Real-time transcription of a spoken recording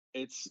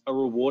It's a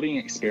rewarding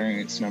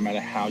experience no matter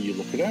how you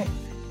look at it.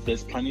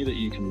 There's plenty that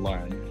you can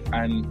learn,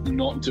 and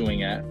not doing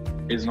it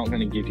is not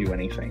going to give you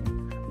anything.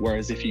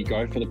 Whereas if you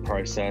go for the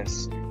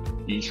process,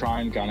 you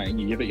try and gun it,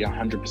 and you give it your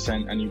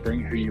 100%, and you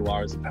bring who you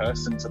are as a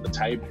person to the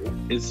table,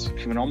 is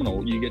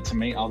phenomenal. You get to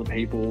meet other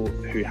people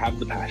who have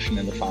the passion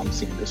in the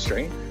pharmacy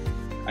industry,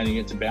 and you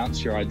get to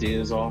bounce your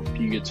ideas off.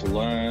 You get to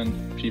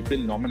learn. If you've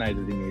been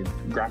nominated and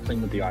you're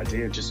grappling with the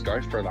idea, just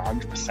go for it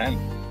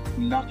 100%.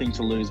 Nothing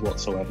to lose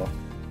whatsoever.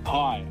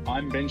 Hi,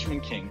 I'm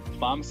Benjamin King,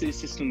 Pharmacy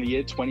Assistant of the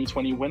Year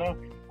 2020 winner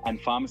and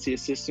Pharmacy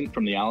Assistant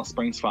from the Alice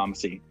Springs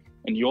Pharmacy,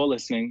 and you're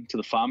listening to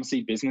the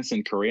Pharmacy Business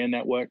and Career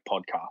Network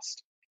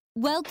podcast.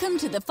 Welcome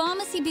to the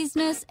Pharmacy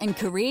Business and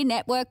Career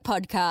Network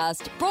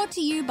podcast, brought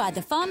to you by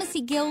the Pharmacy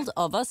Guild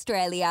of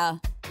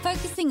Australia.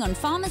 Focusing on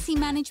pharmacy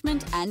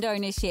management and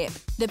ownership,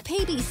 the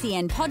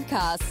PBCN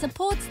podcast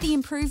supports the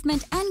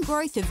improvement and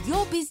growth of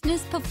your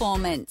business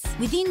performance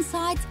with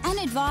insights and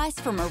advice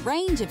from a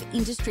range of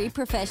industry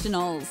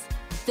professionals.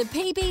 The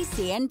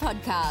PBCN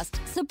podcast,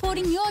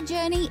 supporting your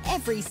journey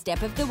every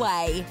step of the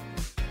way.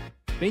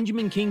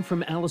 Benjamin King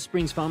from Alice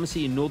Springs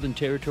Pharmacy in Northern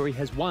Territory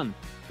has won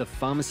the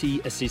Pharmacy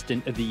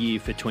Assistant of the Year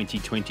for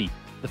 2020.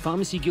 The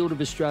Pharmacy Guild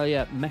of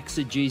Australia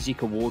Maxa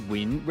Gzic Award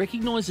win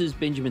recognises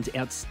Benjamin's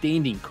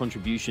outstanding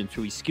contribution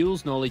through his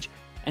skills, knowledge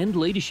and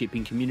leadership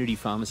in community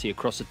pharmacy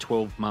across a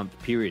 12-month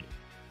period.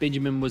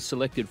 Benjamin was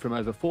selected from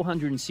over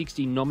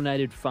 460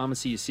 nominated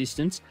pharmacy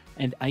assistants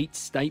and 8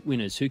 state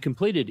winners who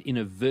completed in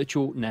a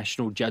virtual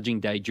national judging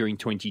day during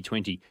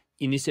 2020.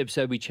 In this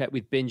episode, we chat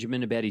with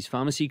Benjamin about his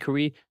pharmacy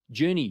career,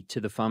 journey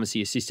to the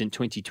Pharmacy Assistant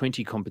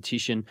 2020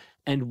 competition,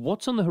 and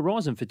what's on the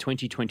horizon for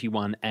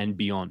 2021 and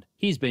beyond.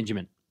 Here's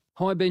Benjamin.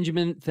 Hi,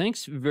 Benjamin.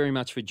 Thanks very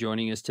much for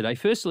joining us today.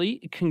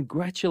 Firstly,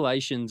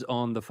 congratulations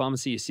on the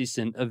Pharmacy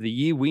Assistant of the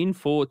Year win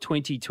for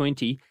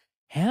 2020.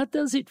 How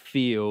does it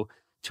feel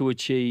to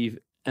achieve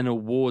an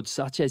award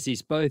such as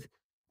this, both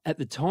at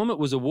the time it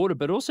was awarded,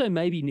 but also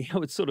maybe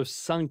now it's sort of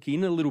sunk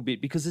in a little bit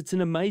because it's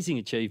an amazing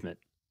achievement?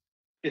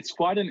 It's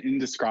quite an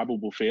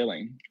indescribable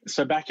feeling.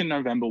 So back in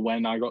November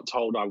when I got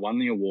told I won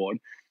the award,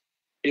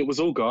 it was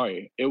all go.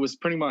 It was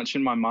pretty much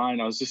in my mind.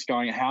 I was just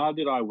going, how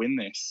did I win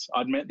this?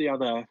 I'd met the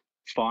other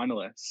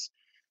finalists.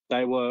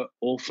 They were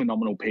all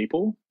phenomenal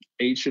people.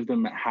 Each of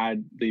them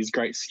had these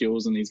great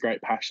skills and these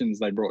great passions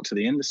they brought to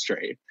the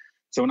industry.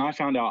 So when I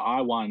found out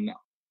I won,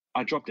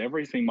 I dropped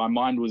everything. My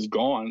mind was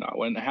gone. I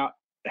went,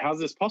 how's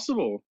this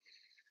possible?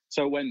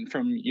 So it went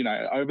from,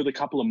 over the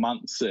couple of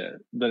months that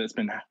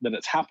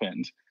it's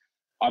happened,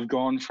 I've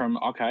gone from,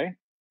 okay,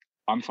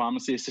 I'm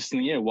Pharmacy Assistant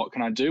of the Year. What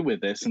can I do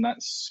with this? And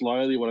that's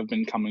slowly what I've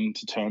been coming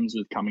to terms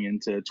with coming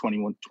into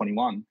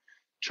 2021,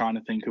 trying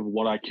to think of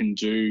what I can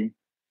do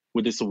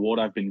with this award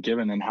I've been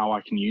given and how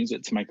I can use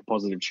it to make a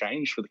positive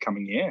change for the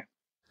coming year.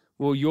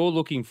 Well, you're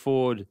looking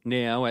forward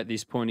now at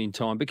this point in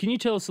time, but can you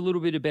tell us a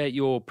little bit about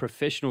your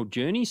professional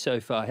journey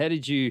so far? How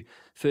did you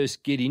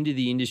first get into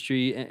the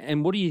industry,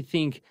 and what do you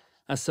think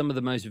are some of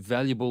the most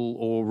valuable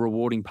or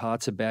rewarding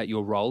parts about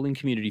your role in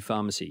community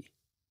pharmacy?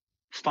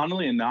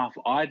 Funnily enough,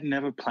 I'd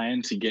never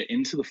planned to get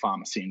into the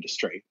pharmacy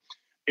industry.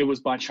 It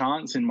was by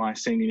chance in my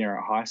senior year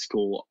at high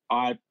school,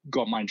 I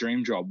got my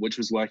dream job, which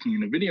was working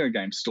in a video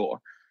game store.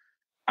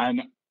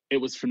 And it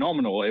was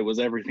phenomenal. It was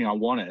everything I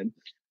wanted.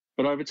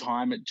 But over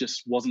time, it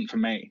just wasn't for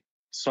me.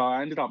 So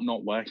I ended up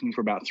not working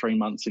for about 3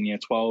 months in year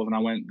 12. And I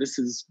went, this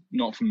is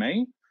not for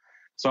me.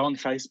 So on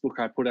Facebook,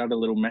 I put out a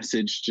little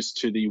message just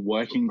to the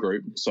working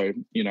group. So,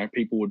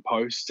 people would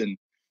post and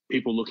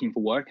people looking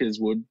for workers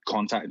would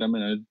contact them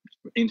and an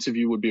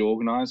interview would be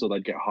organised or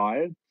they'd get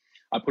hired.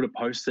 I put a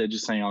post there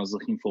just saying I was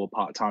looking for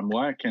part-time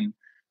work, and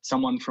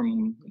someone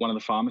from one of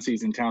the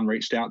pharmacies in town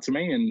reached out to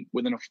me, and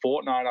within a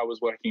fortnight I was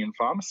working in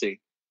pharmacy.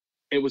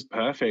 It was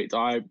perfect.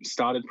 I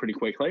started pretty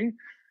quickly,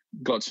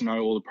 got to know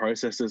all the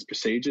processes,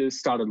 procedures,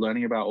 started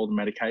learning about all the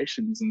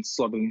medications and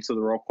slotted into the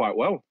role quite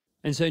well.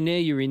 And so now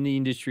you're in the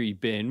industry,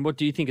 Ben. What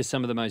do you think are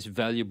some of the most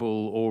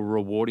valuable or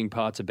rewarding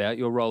parts about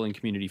your role in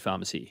community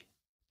pharmacy?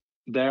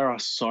 There are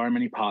so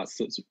many parts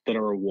that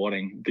are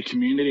rewarding. The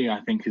community, I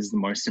think, is the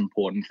most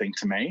important thing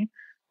to me.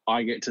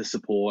 I get to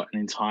support an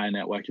entire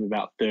network of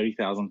about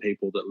 30,000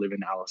 people that live in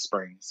Alice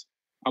Springs.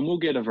 And we'll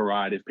get a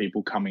variety of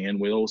people coming in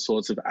with all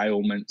sorts of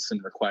ailments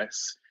and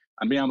requests,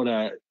 and being able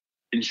to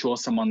ensure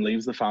someone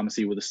leaves the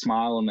pharmacy with a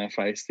smile on their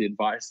face, the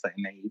advice they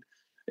need,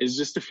 is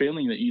just a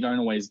feeling that you don't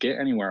always get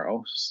anywhere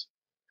else.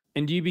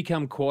 And do you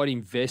become quite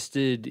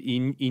invested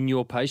in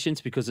your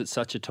patients because it's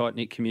such a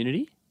tight-knit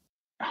community?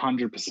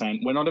 100%.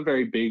 We're not a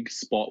very big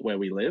spot where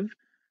we live,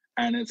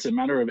 and it's a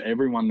matter of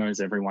everyone knows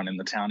everyone in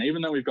the town.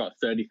 Even though we've got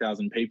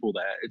 30,000 people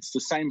there, it's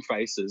the same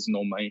faces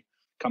normally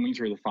coming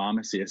through the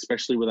pharmacy,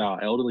 especially with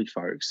our elderly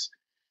folks.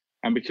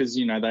 And because,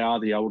 they are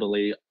the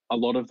elderly, a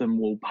lot of them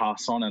will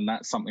pass on, and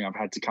that's something I've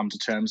had to come to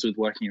terms with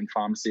working in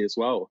pharmacy as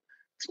well.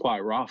 It's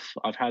quite rough.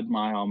 I've had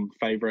my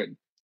favourite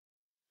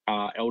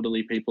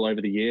elderly people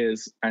over the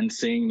years, and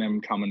seeing them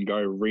come and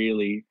go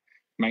really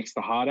makes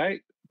the heart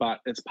ache. but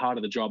it's part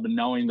of the job. And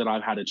knowing that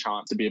I've had a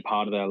chance to be a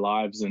part of their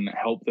lives and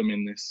help them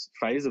in this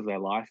phase of their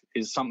life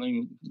is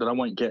something that I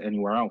won't get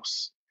anywhere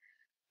else.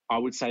 I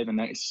would say the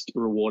next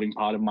rewarding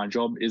part of my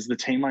job is the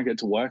team I get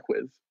to work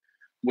with.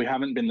 We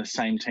haven't been the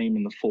same team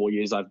in the 4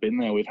 years I've been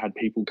there. We've had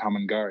people come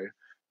and go,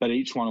 but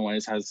each one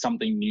always has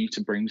something new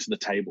to bring to the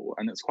table.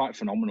 And it's quite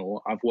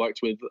phenomenal. I've worked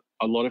with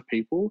a lot of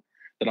people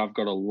that I've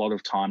got a lot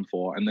of time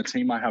for. And the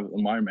team I have at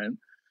the moment,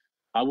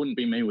 I wouldn't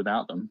be me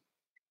without them.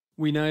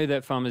 We know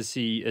that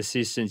pharmacy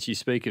assistants, you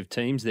speak of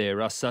teams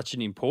there, are such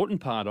an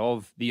important part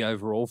of the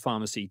overall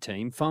pharmacy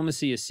team.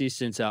 Pharmacy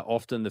assistants are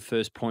often the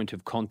first point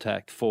of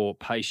contact for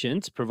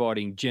patients,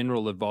 providing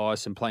general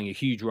advice and playing a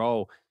huge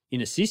role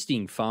in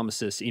assisting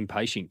pharmacists in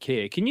patient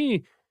care. Can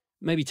you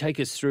maybe take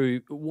us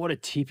through what a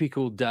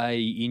typical day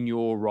in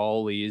your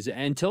role is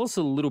and tell us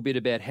a little bit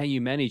about how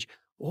you manage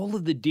all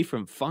of the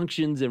different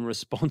functions and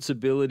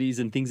responsibilities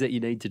and things that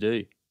you need to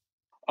do?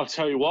 I'll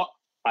tell you what,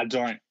 I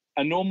don't.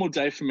 A normal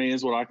day for me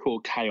is what I call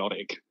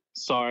chaotic.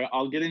 So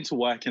I'll get into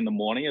work in the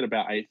morning at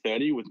about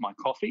 8:30 with my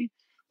coffee,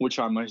 which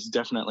I most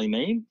definitely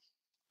need.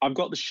 I've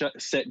got the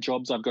set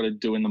jobs I've got to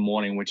do in the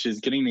morning, which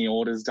is getting the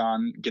orders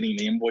done, getting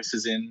the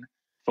invoices in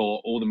for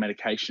all the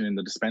medication in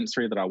the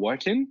dispensary that I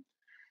work in.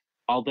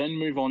 I'll then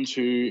move on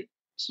to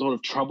sort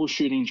of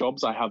troubleshooting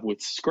jobs I have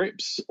with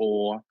scripts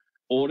or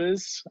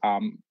orders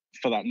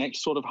for that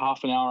next sort of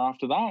half an hour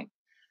after that.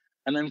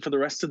 And then for the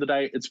rest of the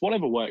day, it's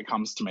whatever work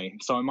comes to me.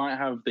 So I might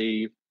have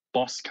the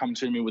boss come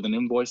to me with an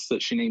invoice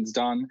that she needs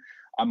done.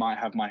 I might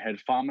have my head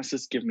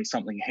pharmacist give me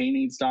something he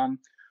needs done.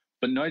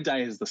 But no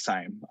day is the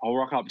same. I'll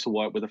rock up to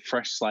work with a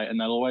fresh slate, and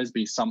there'll always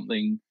be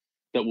something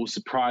that will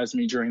surprise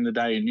me during the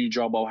day, a new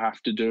job I'll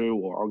have to do,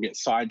 or I'll get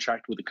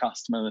sidetracked with a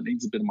customer that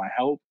needs a bit of my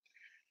help.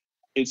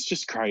 It's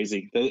just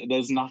crazy.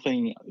 There's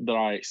nothing that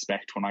I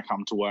expect when I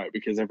come to work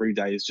because every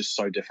day is just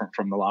so different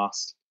from the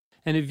last.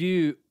 And have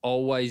you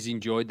always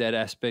enjoyed that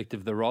aspect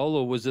of the role,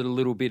 or was it a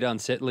little bit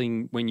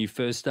unsettling when you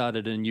first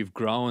started and you've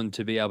grown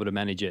to be able to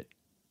manage it?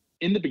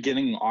 In the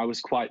beginning, I was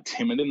quite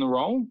timid in the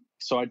role.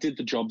 So I did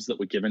the jobs that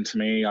were given to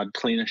me. I'd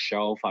clean a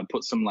shelf, I'd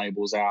put some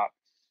labels out.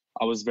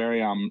 I was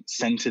very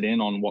centered in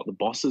on what the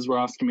bosses were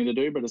asking me to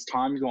do. But as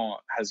time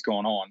has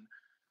gone on,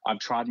 I've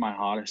tried my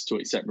hardest to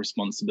accept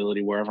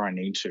responsibility wherever I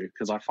need to,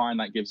 because I find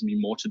that gives me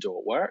more to do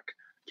at work,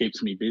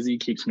 keeps me busy,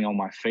 keeps me on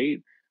my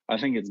feet. I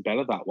think it's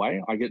better that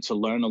way. I get to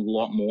learn a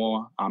lot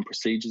more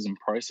procedures and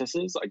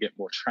processes. I get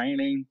more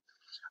training.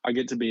 I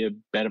get to be a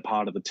better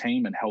part of the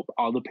team and help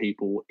other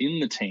people in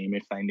the team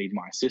if they need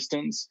my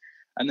assistance,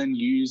 and then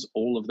use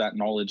all of that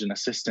knowledge and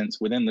assistance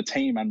within the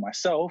team and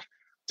myself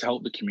to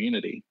help the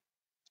community.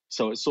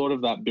 So it's sort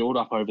of that build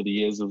up over the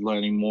years of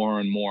learning more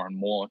and more and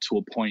more to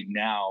a point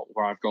now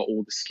where I've got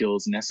all the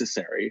skills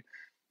necessary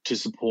to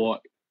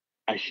support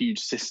a huge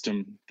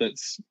system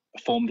that's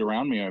formed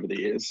around me over the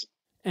years.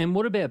 And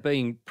what about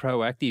being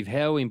proactive?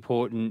 How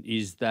important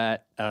is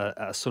that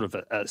a sort of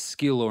a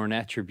skill or an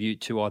attribute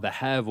to either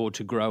have or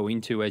to grow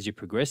into as you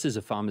progress as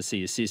a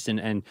pharmacy assistant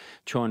and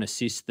try and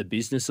assist the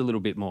business a little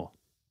bit more?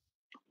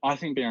 I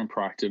think being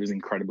proactive is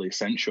incredibly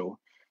essential.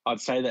 I'd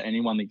say that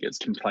anyone that gets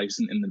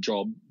complacent in the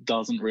job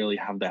doesn't really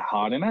have their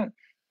heart in it,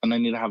 and they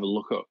need to have a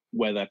look at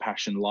where their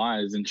passion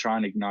lies and try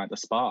and ignite the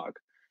spark.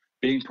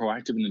 Being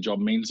proactive in the job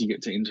means you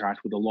get to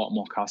interact with a lot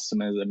more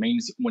customers. It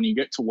means when you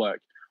get to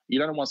work, you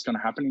don't know what's going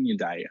to happen in your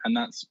day, and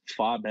that's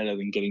far better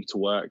than getting to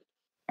work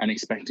and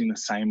expecting the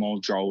same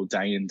old droll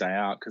day in, day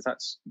out, because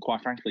that's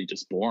quite frankly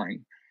just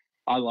boring.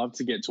 I love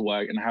to get to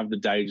work and have the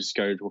day just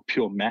go to a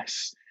pure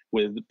mess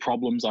with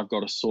problems I've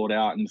got to sort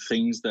out and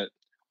things that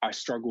I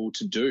struggle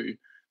to do,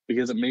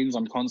 because it means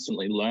I'm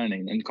constantly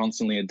learning and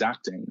constantly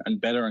adapting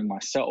and bettering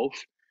myself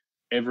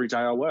every day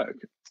I work.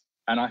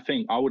 And I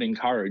think I would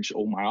encourage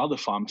all my other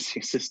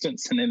pharmacy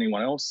assistants and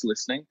anyone else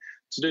listening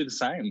to do the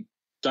same.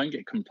 Don't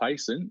get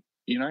complacent,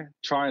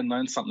 try and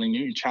learn something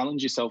new,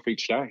 challenge yourself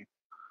each day.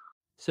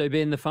 So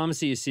Ben, the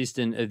Pharmacy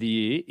Assistant of the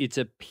Year, it's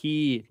a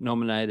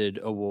peer-nominated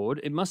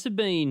award. It must have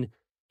been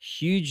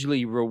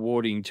hugely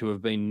rewarding to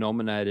have been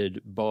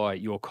nominated by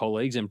your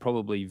colleagues and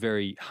probably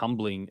very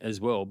humbling as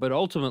well. But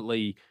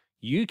ultimately,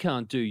 you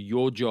can't do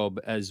your job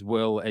as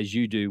well as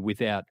you do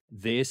without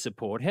their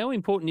support. How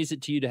important is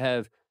it to you to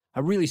have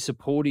a really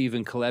supportive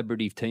and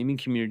collaborative team in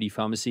community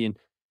pharmacy, and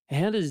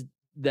how does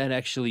that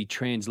actually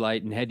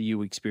translate and how do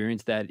you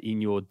experience that in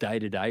your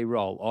day-to-day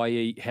role,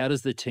 i.e. how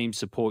does the team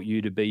support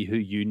you to be who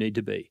you need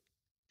to be?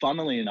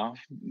 Funnily enough,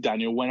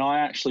 Daniel, when I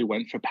actually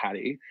went for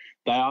PADI,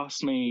 they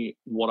asked me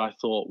what I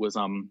thought was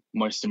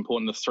most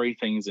important, the three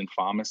things in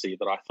pharmacy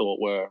that I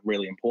thought were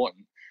really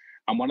important.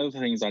 And one of the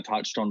things I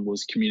touched on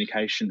was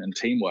communication and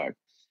teamwork,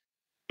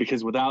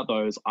 because without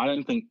those, I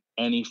don't think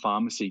any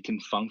pharmacy can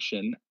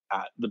function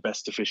at the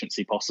best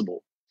efficiency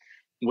possible.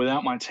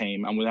 Without my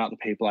team and without the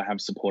people I have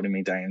supporting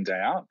me day in, day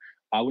out,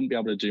 I wouldn't be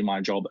able to do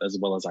my job as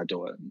well as I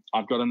do it.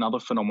 I've got another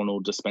phenomenal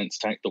dispense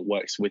tech that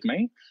works with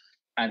me,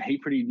 and he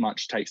pretty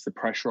much takes the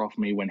pressure off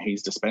me when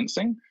he's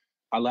dispensing,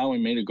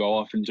 allowing me to go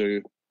off and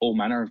do all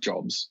manner of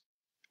jobs.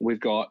 We've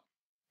got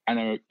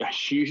a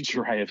huge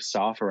array of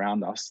staff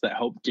around us that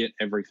help get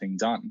everything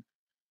done.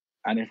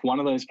 And if one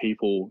of those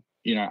people,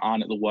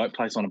 aren't at the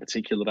workplace on a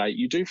particular day,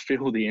 you do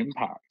feel the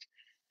impact.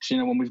 So,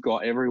 when we've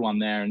got everyone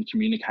there and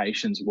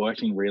communications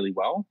working really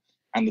well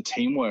and the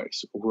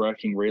teamwork's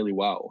working really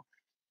well,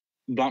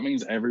 that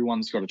means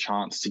everyone's got a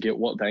chance to get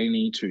what they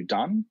need to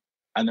done.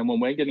 And then when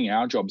we're getting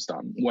our jobs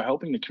done, we're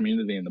helping the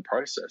community in the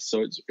process.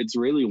 So it's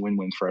really a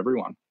win-win for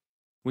everyone.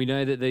 We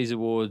know that these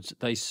awards,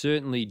 they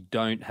certainly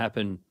don't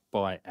happen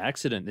by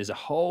accident. There's a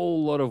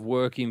whole lot of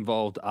work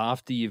involved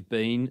after you've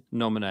been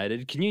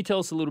nominated. Can you tell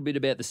us a little bit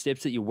about the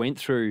steps that you went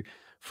through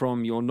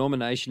from your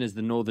nomination as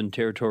the Northern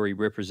Territory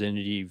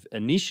representative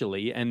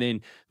initially and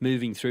then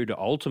moving through to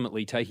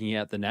ultimately taking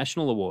out the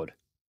national award?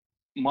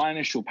 My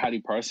initial PADI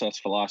process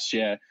for last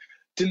year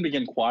didn't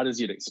begin quite as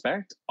you'd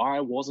expect.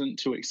 I wasn't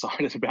too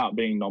excited about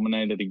being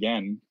nominated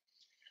again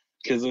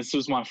because this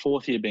was my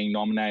 4th year being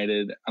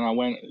nominated, and I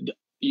went,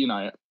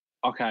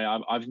 okay,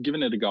 I've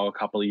given it a go a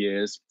couple of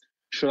years.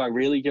 Should I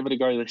really give it a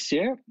go this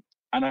year?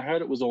 And I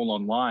heard it was all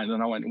online,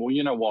 and I went, well,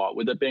 you know what?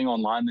 With it being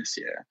online this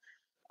year,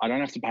 I don't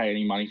have to pay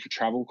any money for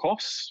travel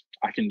costs.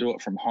 I can do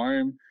it from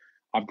home.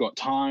 I've got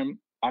time.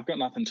 I've got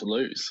nothing to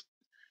lose.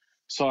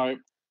 So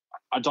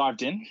I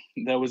dived in.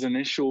 There was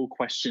initial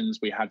questions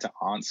we had to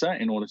answer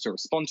in order to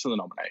respond to the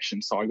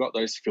nomination. So I got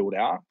those filled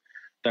out.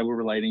 They were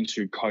relating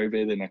to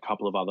COVID and a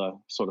couple of other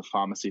sort of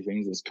pharmacy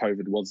things, as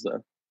COVID was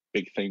the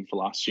big theme for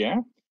last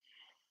year.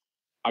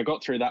 I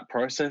got through that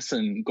process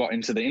and got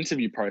into the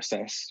interview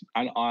process,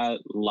 and I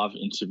love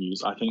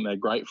interviews. I think they're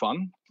great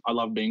fun. I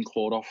love being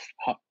caught off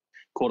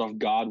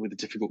guard with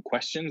difficult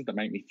questions that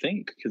make me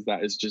think, because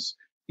that is just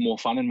more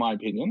fun in my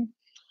opinion.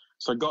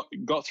 So I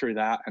got through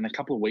that, and a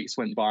couple of weeks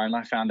went by and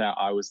I found out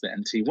I was the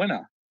NT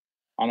winner.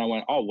 And I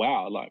went, oh,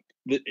 wow,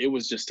 it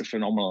was just a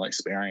phenomenal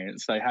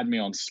experience. They had me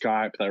on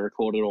Skype. They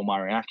recorded all my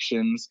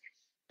reactions.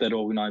 They'd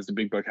organised a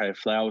big bouquet of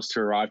flowers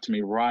to arrive to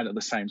me right at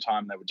the same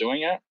time they were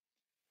doing it.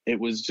 It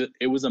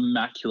was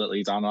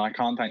immaculately done. And I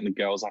can't thank the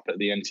girls up at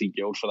the NT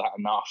Guild for that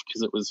enough,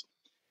 because it was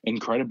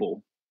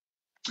incredible.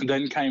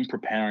 Then came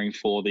preparing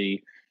for the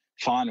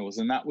finals,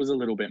 and that was a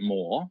little bit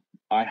more.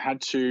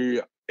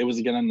 It was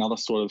again another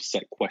sort of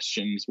set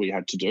questions we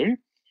had to do.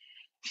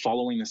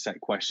 Following the set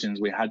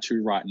questions, we had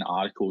to write an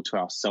article to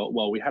ourselves.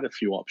 Well, we had a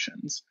few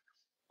options.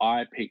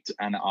 I picked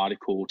an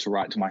article to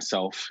write to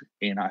myself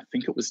in, I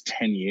think it was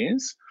 10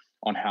 years,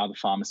 on how the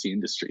pharmacy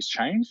industry's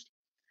changed.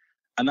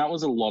 And that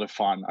was a lot of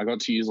fun. I got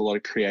to use a lot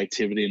of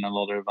creativity and a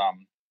lot of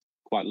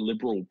quite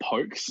liberal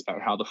pokes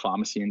at how the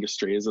pharmacy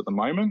industry is at the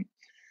moment.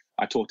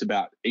 I talked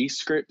about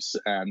e-scripts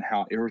and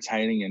how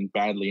irritating and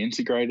badly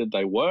integrated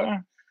they were.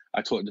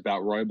 I talked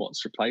about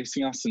robots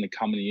replacing us in the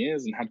coming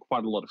years and had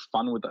quite a lot of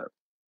fun with it.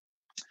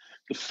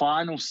 The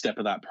final step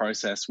of that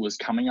process was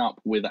coming up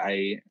with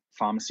a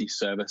pharmacy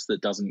service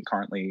that doesn't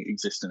currently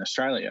exist in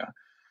Australia.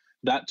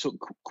 That took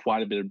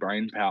quite a bit of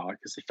brain power,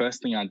 because the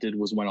first thing I did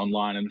was went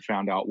online and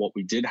found out what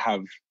we did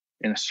have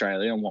in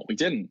Australia and what we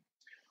didn't.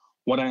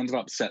 What I ended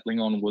up settling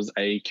on was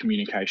a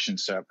communication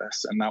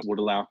service, and that would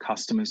allow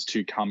customers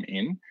to come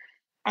in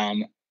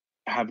and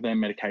have their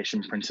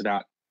medication printed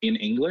out in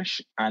English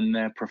and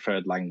their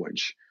preferred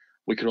language.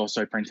 We could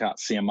also print out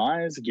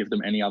CMIs, give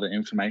them any other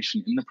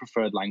information in the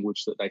preferred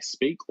language that they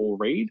speak or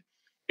read,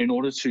 in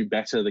order to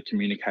better the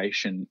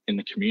communication in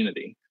the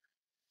community.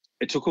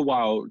 It took a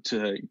while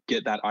to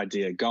get that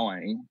idea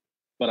going,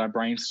 but I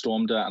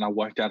brainstormed it and I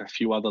worked out a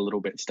few other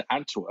little bits to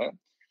add to it.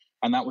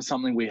 And that was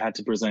something we had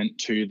to present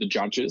to the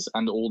judges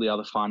and all the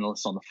other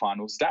finalists on the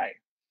finals day.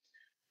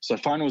 So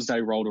finals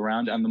day rolled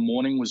around and the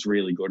morning was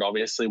really good.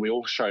 Obviously, we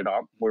all showed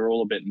up. We were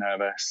all a bit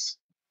nervous,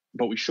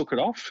 but we shook it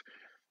off.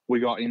 We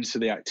got into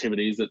the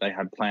activities that they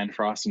had planned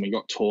for us, and we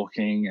got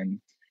talking and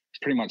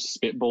pretty much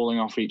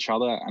spitballing off each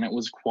other, and it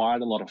was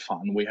quite a lot of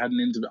fun.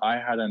 I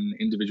had an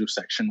individual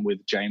section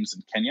with James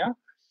and Kenya,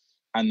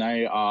 and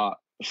they are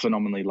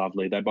phenomenally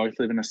lovely. They both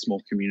live in a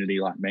small community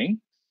like me.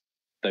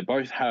 They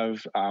both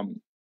have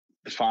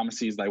the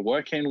pharmacies they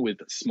work in with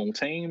small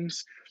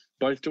teams,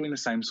 both doing the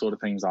same sort of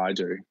things I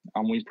do.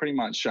 And we pretty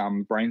much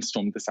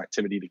brainstormed this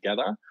activity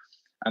together,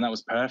 and that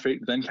was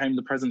perfect. Then came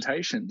the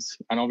presentations,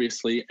 and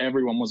obviously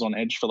everyone was on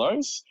edge for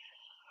those,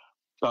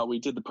 but we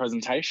did the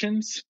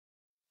presentations,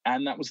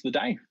 and that was the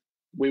day.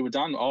 We were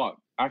done. Oh,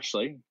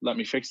 actually, let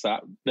me fix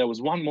that. There was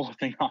one more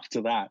thing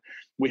after that.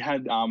 We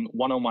had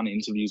one-on-one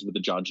interviews with the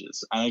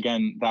judges. And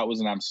again, that was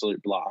an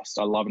absolute blast.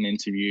 I love an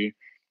interview,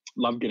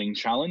 love getting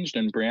challenged.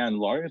 And Brianne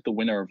Lowe, the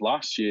winner of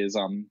last year's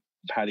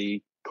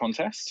PADI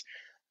contest,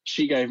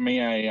 she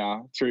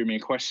threw me a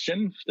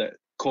question that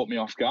caught me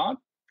off guard,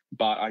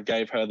 but I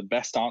gave her the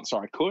best answer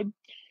I could.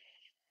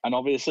 And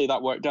obviously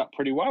that worked out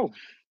pretty well.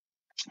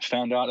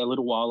 Found out a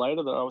little while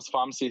later that I was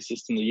Pharmacy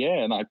Assistant of the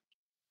Year, and I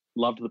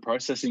loved the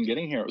process in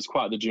getting here. It was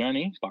quite the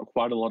journey, but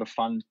quite a lot of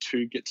fun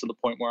to get to the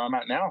point where I'm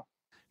at now.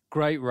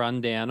 Great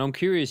rundown. I'm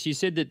curious, you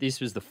said that this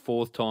was the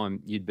 4th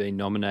time you'd been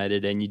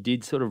nominated, and you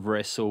did sort of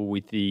wrestle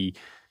with the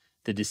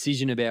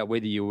decision about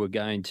whether you were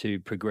going to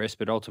progress,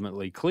 but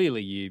ultimately,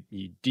 clearly,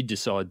 you did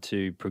decide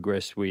to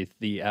progress with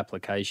the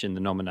application,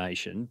 the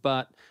nomination.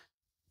 But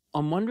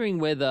I'm wondering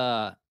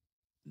whether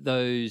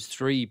those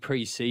 3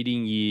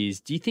 preceding years,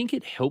 do you think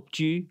it helped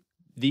you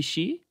this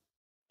year?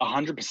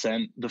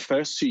 100%. The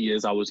first 2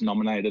 years I was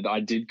nominated,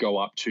 I did go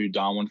up to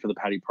Darwin for the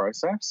PADI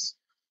process,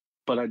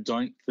 but I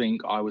don't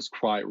think I was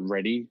quite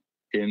ready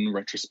in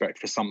retrospect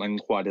for something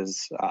quite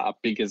as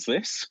big as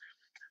this.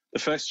 The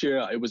first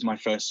year, it was my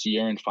first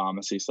year in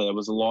pharmacy, so there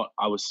was a lot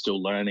I was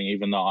still learning,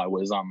 even though I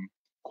was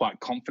quite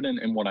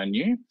confident in what I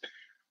knew.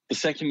 The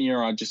second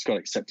year, I just got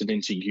accepted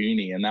into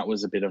uni, and that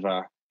was a bit of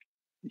a,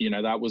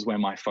 that was where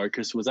my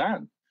focus was at.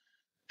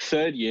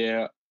 Third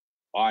year,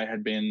 I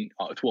had been,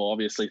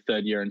 obviously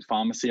third year in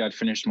pharmacy, I'd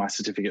finished my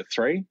certificate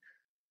 3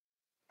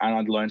 and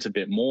I'd learned a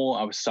bit more.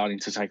 I was starting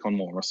to take on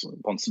more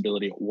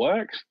responsibility at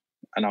work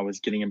and I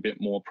was getting a bit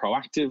more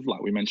proactive,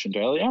 like we mentioned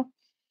earlier.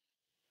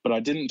 But I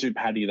didn't do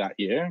PADI that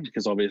year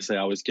because obviously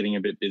I was getting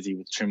a bit busy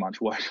with too much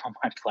work on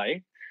my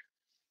plate.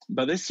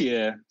 But last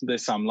year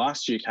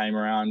came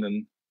around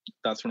and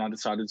that's when I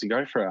decided to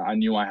go for it. I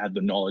knew I had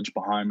the knowledge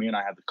behind me and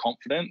I had the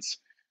confidence.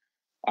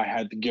 I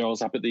had the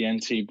girls up at the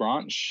NT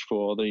branch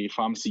for the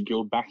Pharmacy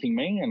Guild backing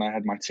me and I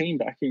had my team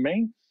backing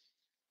me.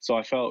 So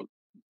I felt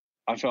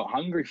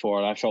hungry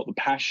for it. I felt the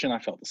passion. I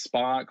felt the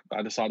spark.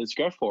 I decided to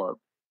go for it.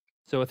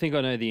 So I think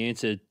I know the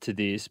answer to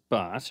this,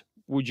 but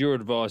would your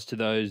advice to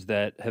those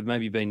that have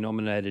maybe been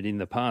nominated in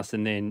the past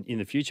and then in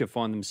the future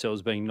find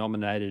themselves being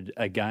nominated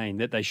again,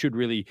 that they should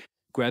really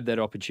grab that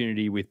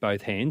opportunity with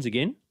both hands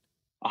again?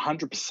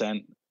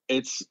 100%.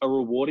 It's a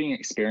rewarding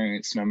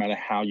experience no matter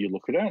how you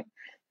look at it.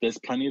 There's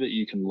plenty that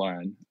you can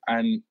learn,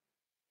 and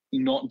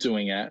not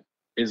doing it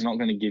is not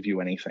going to give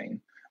you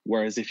anything.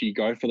 Whereas if you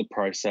go for the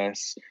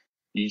process,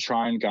 you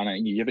try and gun it,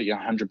 you give it your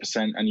 100%,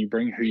 and you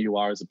bring who you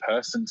are as a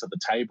person to the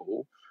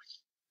table,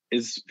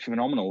 is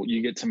phenomenal.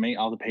 You get to meet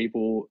other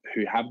people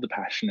who have the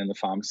passion in the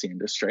pharmacy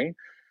industry,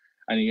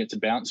 and you get to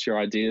bounce your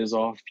ideas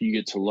off. You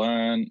get to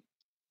learn.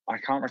 I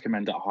can't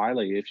recommend it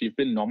highly. If you've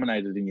been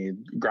nominated and you're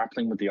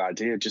grappling with the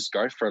idea, just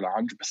go for it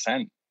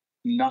 100%.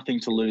 Nothing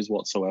to lose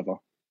whatsoever.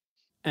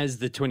 As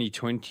the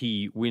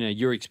 2020 winner,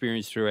 your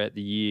experience throughout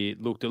the year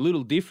looked a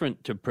little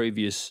different to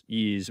previous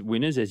years'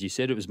 winners. As you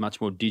said, it was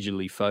much more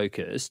digitally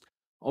focused.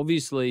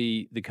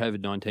 Obviously, the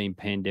COVID-19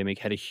 pandemic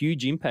had a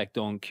huge impact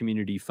on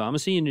community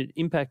pharmacy, and it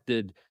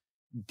impacted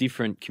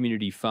different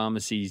community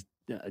pharmacies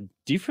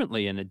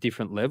differently and at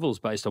different levels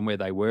based on where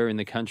they were in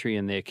the country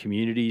and their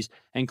communities.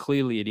 And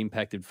clearly it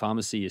impacted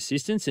pharmacy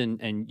assistants,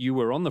 and you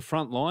were on the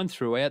front line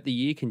throughout the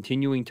year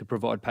continuing to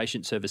provide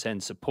patient service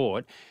and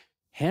support.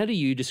 How do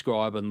you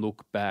describe and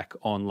look back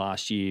on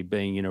last year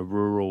being in a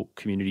rural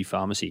community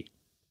pharmacy?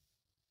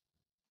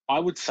 I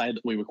would say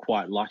that we were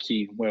quite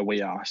lucky where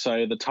we are.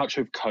 So the touch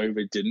of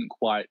COVID didn't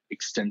quite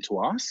extend to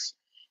us.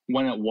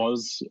 When it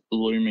was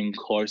looming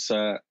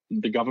closer,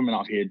 the government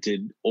up here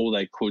did all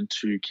they could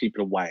to keep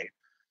it away.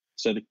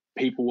 So the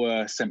people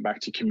were sent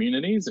back to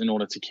communities in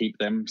order to keep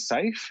them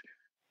safe.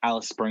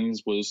 Alice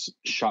Springs was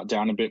shut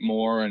down a bit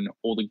more and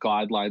all the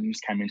guidelines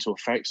came into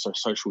effect. So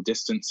social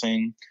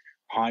distancing,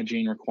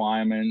 hygiene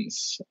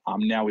requirements.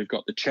 Now we've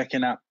got the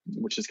check-in app,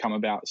 which has come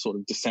about sort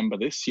of December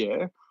this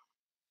year.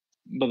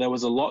 But there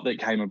was a lot that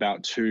came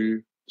about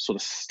to sort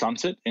of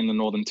stunt it in the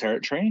Northern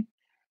Territory.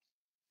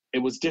 It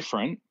was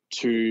different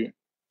to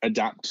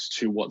adapt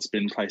to what's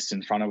been placed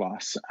in front of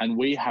us. And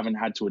we haven't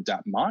had to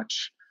adapt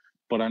much,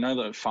 but I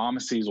know that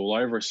pharmacies all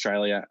over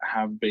Australia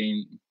have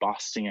been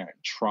busting it,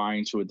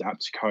 trying to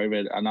adapt to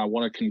COVID. And I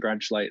want to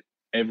congratulate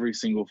every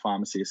single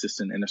pharmacy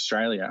assistant in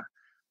Australia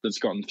that's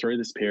gotten through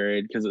this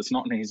period, because it's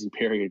not an easy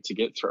period to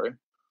get through.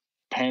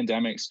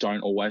 Pandemics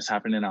don't always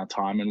happen in our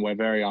time, and we're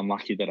very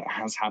unlucky that it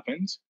has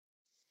happened.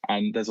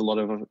 And there's a lot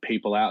of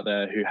people out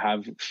there who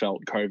have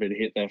felt COVID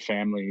hit their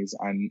families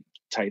and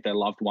take their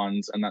loved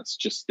ones, and that's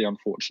just the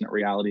unfortunate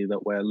reality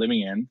that we're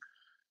living in.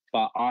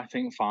 But I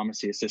think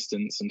pharmacy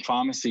assistants and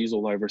pharmacies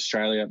all over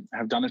Australia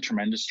have done a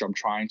tremendous job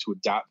trying to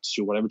adapt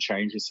to whatever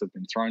changes have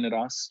been thrown at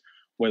us,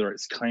 whether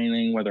it's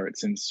cleaning, whether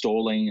it's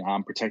installing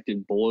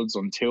protective boards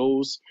on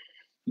tills,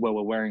 where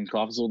we're wearing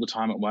gloves all the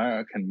time at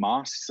work and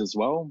masks as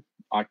well.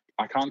 I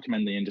can't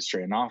commend the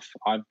industry enough.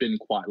 I've been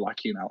quite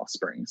lucky in Alice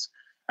Springs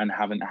and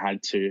haven't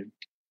had to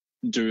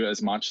do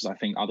as much as I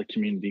think other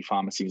community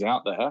pharmacies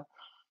out there.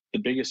 The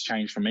biggest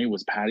change for me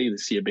was PADI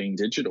this year being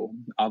digital.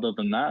 Other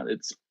than that,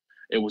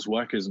 it was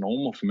work as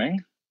normal for me.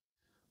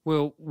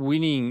 Well,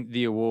 winning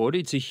the award,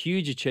 it's a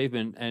huge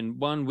achievement and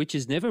one which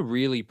is never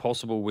really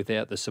possible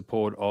without the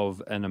support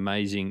of an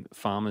amazing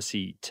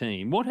pharmacy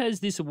team. What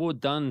has this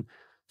award done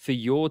for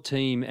your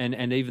team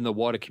and even the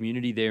wider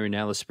community there in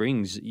Alice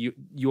Springs?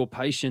 Your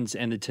patients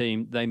and the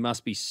team, they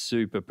must be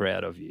super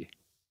proud of you.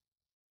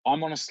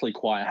 I'm honestly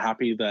quite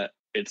happy that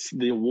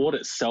the award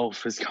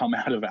itself has come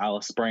out of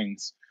Alice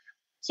Springs.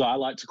 So I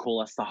like to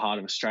call us the heart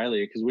of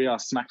Australia because we are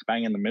smack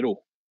bang in the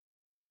middle.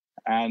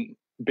 And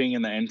being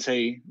in the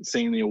NT,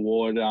 seeing the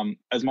award,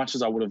 as much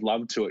as I would have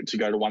loved to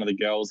go to one of the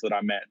girls that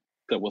I met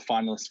that were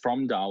finalists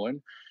from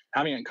Darwin,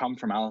 having it come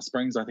from Alice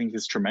Springs, I think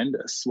is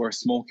tremendous. We're a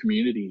small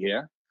community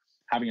here.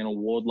 Having an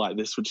award like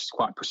this, which is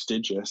quite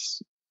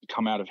prestigious,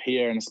 come out of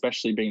here, and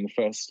especially being the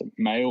first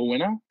male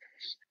winner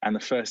and the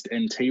first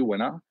NT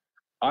winner,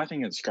 I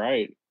think it's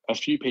great. A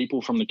few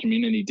people from the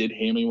community did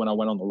hear me when I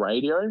went on the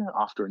radio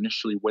after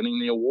initially winning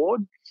the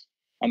award.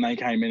 And they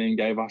came in and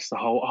gave us the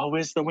whole, oh,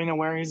 where's the winner?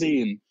 Where is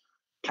he? And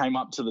came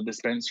up to the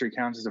dispensary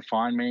counter to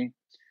find me.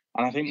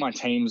 And I think my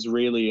team's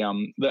really,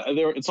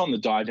 it's on the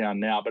die down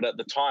now, but at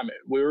the time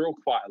we were all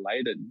quite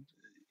elated.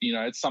 You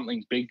know, it's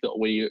something big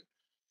that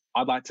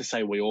I'd like to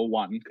say we all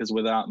won, because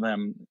without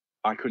them,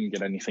 I couldn't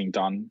get anything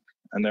done.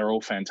 And they're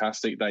all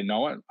fantastic. They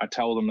know it. I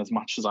tell them as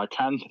much as I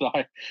can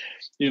that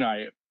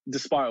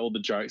despite all the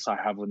jokes I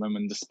have with them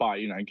and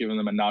despite, giving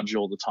them a nudge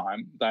all the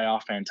time, they are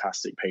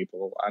fantastic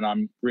people. And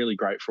I'm really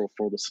grateful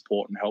for all the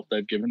support and help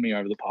they've given me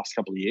over the past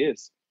couple of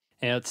years.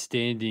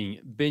 Outstanding.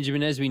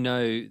 Benjamin, as we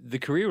know, the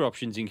career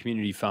options in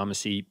community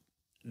pharmacy,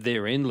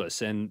 they're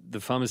endless, and the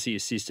Pharmacy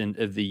Assistant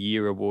of the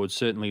Year award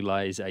certainly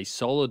lays a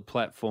solid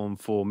platform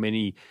for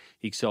many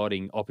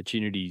exciting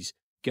opportunities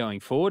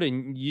going forward.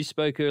 And you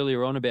spoke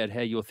earlier on about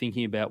how you're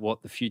thinking about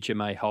what the future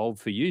may hold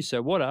for you.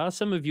 So what are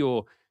some of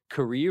your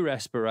career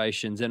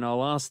aspirations? And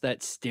I'll ask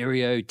that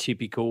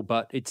stereotypical,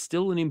 but it's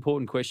still an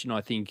important question,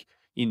 I think,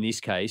 in this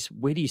case.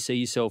 Where do you see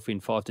yourself in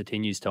 5 to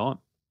 10 years' time?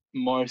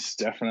 Most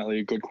definitely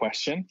a good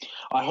question.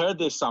 I heard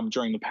this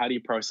during the PADI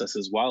process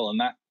as well, and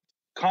that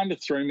kind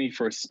of threw me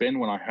for a spin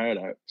when I heard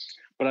it.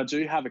 But I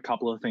do have a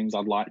couple of things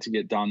I'd like to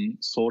get done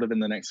sort of in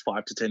the next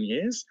 5 to 10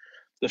 years.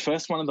 The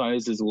first one of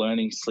those is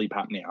learning sleep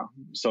apnea.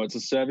 So it's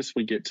a service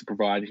we get to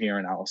provide here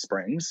in Alice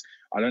Springs.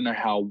 I don't know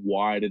how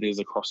wide it is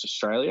across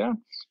Australia,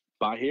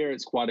 but here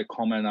it's quite a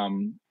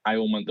common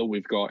ailment that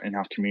we've got in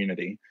our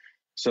community.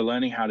 So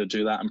learning how to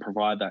do that and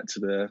provide that to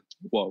the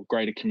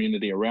greater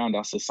community around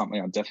us is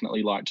something I'd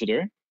definitely like to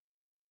do.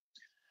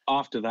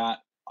 After that,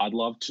 I'd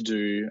love to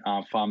do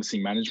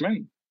pharmacy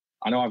management.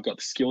 I know I've got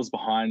the skills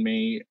behind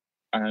me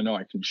and I know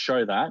I can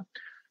show that,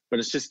 but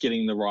it's just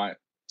getting the right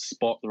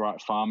spot, the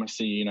right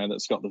pharmacy,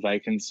 that's got the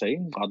vacancy.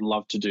 I'd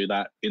love to do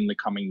that in the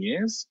coming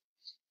years.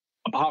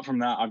 Apart from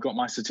that, I've got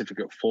my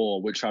certificate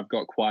 4, which I've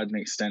got quite an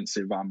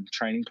extensive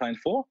training plan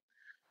for.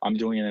 I'm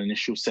doing an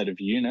initial set of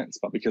units,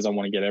 but because I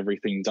want to get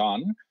everything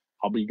done,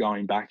 I'll be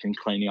going back and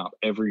cleaning up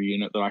every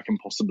unit that I can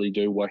possibly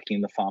do working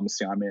in the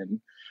pharmacy I'm in.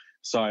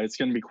 So it's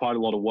going to be quite a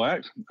lot of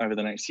work over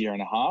the next year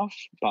and a half,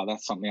 but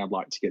that's something I'd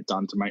like to get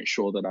done to make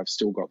sure that I've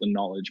still got the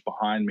knowledge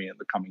behind me in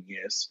the coming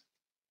years.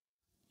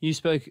 You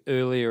spoke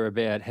earlier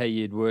about how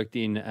you'd worked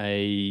in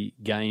a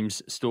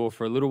games store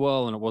for a little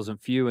while and it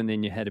wasn't for you, and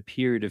then you had a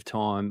period of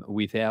time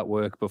without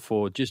work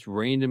before just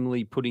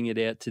randomly putting it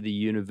out to the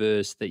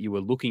universe that you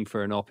were looking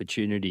for an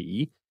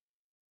opportunity.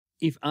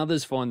 If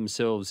others find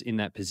themselves in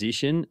that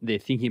position, they're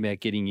thinking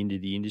about getting into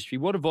the industry,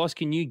 what advice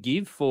can you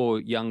give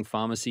for young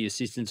pharmacy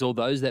assistants or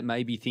those that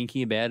may be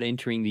thinking about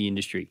entering the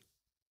industry?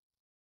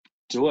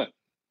 Do it.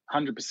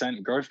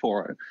 100% go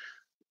for it.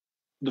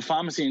 The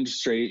pharmacy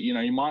industry,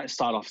 you might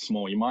start off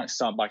small. You might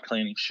start by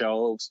cleaning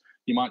shelves.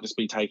 You might just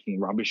be taking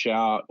rubbish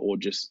out or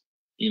just,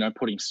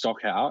 putting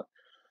stock out.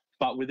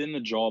 But within the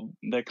job,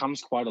 there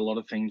comes quite a lot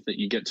of things that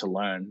you get to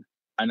learn.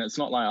 And it's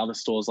not like other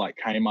stores like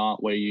Kmart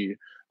where you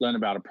learn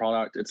about a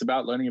product. It's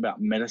about learning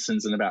about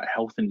medicines and about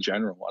health in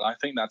general. And I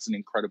think that's an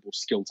incredible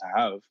skill to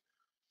have.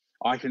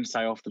 I can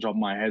say off the top of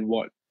my head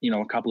what,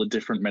 a couple of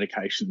different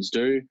medications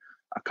do,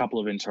 a couple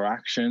of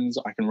interactions.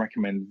 I can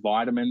recommend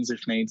vitamins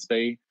if needs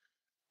be.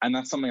 And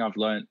that's something I've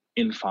learned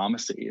in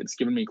pharmacy. It's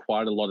given me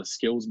quite a lot of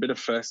skills, a bit of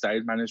first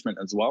aid management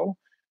as well.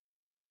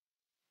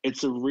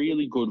 It's a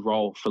really good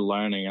role for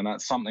learning, and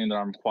that's something that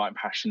I'm quite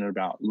passionate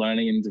about,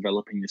 learning and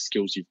developing the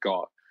skills you've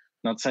got.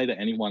 And I'd say to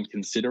anyone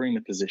considering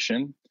the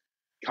position,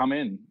 come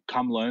in,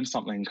 come learn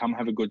something, come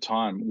have a good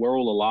time. We're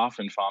all a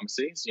laugh in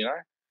pharmacies,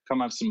 come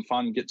have some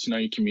fun, get to know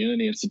your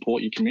community and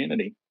support your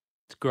community.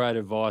 It's great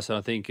advice. I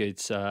think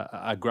it's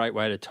a great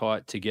way to tie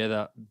it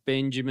together.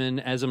 Benjamin,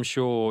 as I'm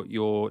sure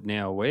you're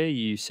now aware,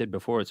 you said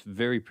before it's a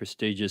very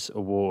prestigious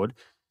award,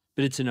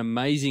 but it's an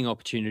amazing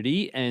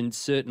opportunity and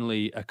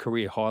certainly a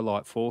career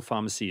highlight for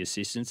pharmacy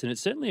assistants. And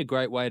it's certainly a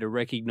great way to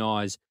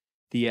recognise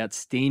the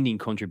outstanding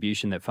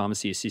contribution that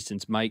pharmacy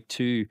assistants make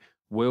to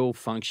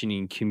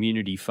well-functioning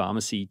community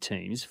pharmacy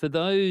teams. For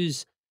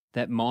those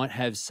that might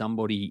have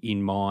somebody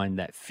in mind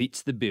that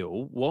fits the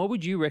bill, why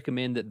would you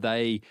recommend that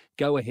they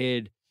go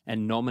ahead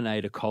and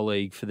nominate a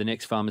colleague for the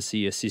next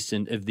Pharmacy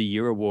Assistant of the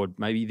Year award,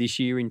 maybe this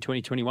year in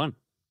 2021?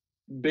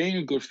 Being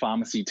a good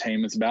pharmacy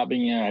team is about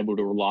being able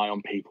to rely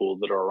on people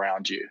that are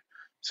around you.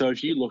 So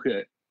if you look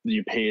at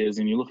your peers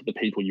and you look at the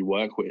people you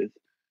work with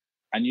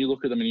and you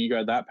look at them and you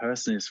go, that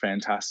person is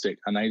fantastic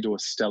and they do a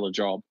stellar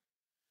job,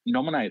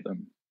 nominate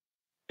them.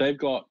 They've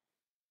got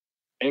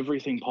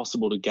everything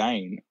possible to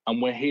gain,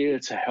 and we're here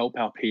to help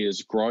our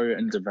peers grow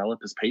and develop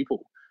as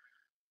people.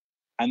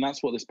 And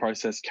that's what this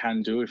process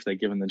can do if they're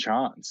given the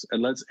chance. It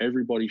lets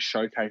everybody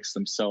showcase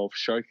themselves,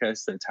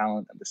 showcase their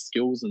talent and the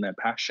skills and their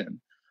passion.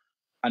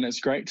 And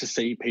it's great to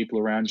see people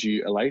around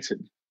you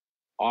elated.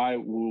 I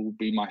will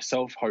be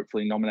myself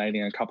hopefully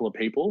nominating a couple of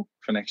people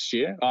for next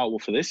year.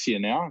 For this year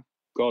now.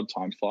 God,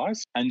 time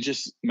flies. And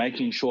just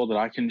making sure that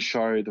I can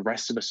show the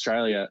rest of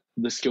Australia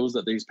the skills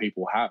that these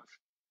people have.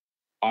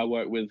 I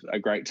work with a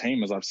great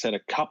team, as I've said a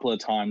couple of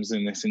times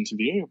in this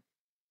interview,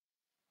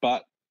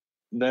 but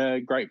they're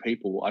great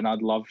people, and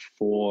I'd love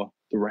for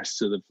the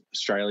rest of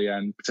Australia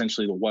and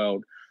potentially the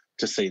world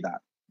to see that.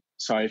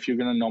 So if you're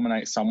going to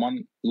nominate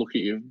someone, look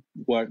at your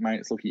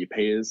workmates, look at your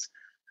peers,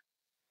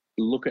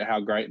 look at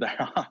how great they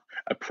are,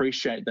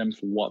 appreciate them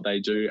for what they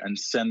do, and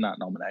send that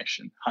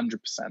nomination, 100%.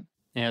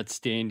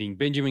 Outstanding.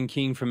 Benjamin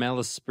King from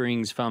Alice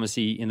Springs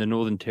Pharmacy in the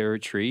Northern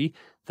Territory,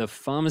 the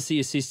Pharmacy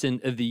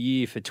Assistant of the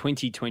Year for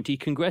 2020.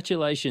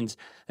 Congratulations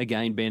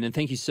again, Ben, and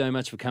thank you so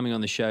much for coming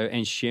on the show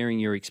and sharing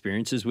your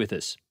experiences with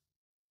us.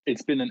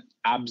 It's been an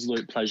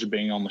absolute pleasure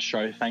being on the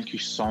show. Thank you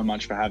so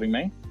much for having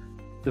me.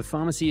 The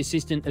Pharmacy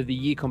Assistant of the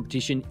Year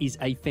competition is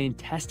a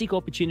fantastic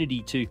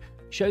opportunity to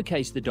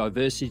showcase the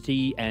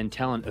diversity and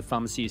talent of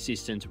pharmacy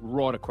assistants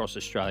right across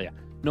Australia.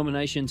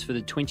 Nominations for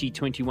the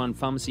 2021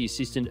 Pharmacy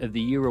Assistant of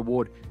the Year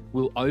award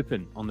will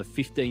open on the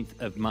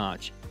 15th of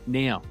March.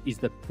 Now is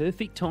the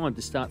perfect time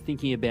to start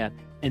thinking about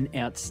an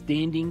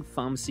outstanding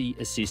pharmacy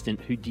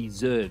assistant who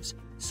deserves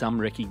some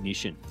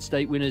recognition.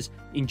 State winners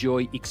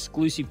enjoy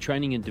exclusive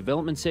training and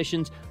development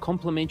sessions,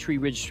 complimentary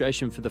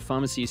registration for the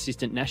Pharmacy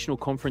Assistant National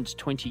Conference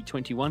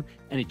 2021,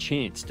 and a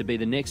chance to be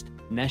the next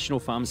National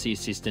Pharmacy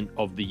Assistant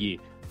of the Year.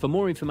 For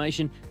more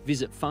information,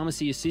 visit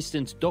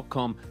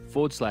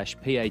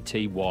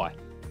pharmacyassistants.com/PATY.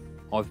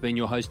 I've been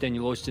your host,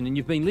 Daniel Oyston, and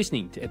you've been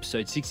listening to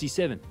episode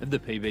 67 of the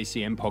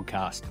PBCN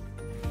podcast.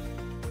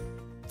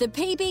 The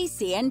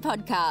PBCN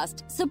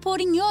podcast,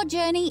 supporting your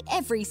journey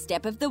every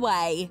step of the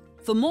way.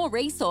 For more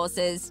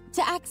resources,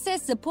 to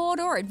access support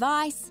or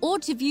advice, or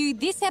to view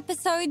this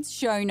episode's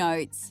show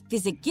notes,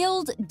 visit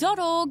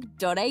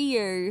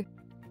guild.org.au.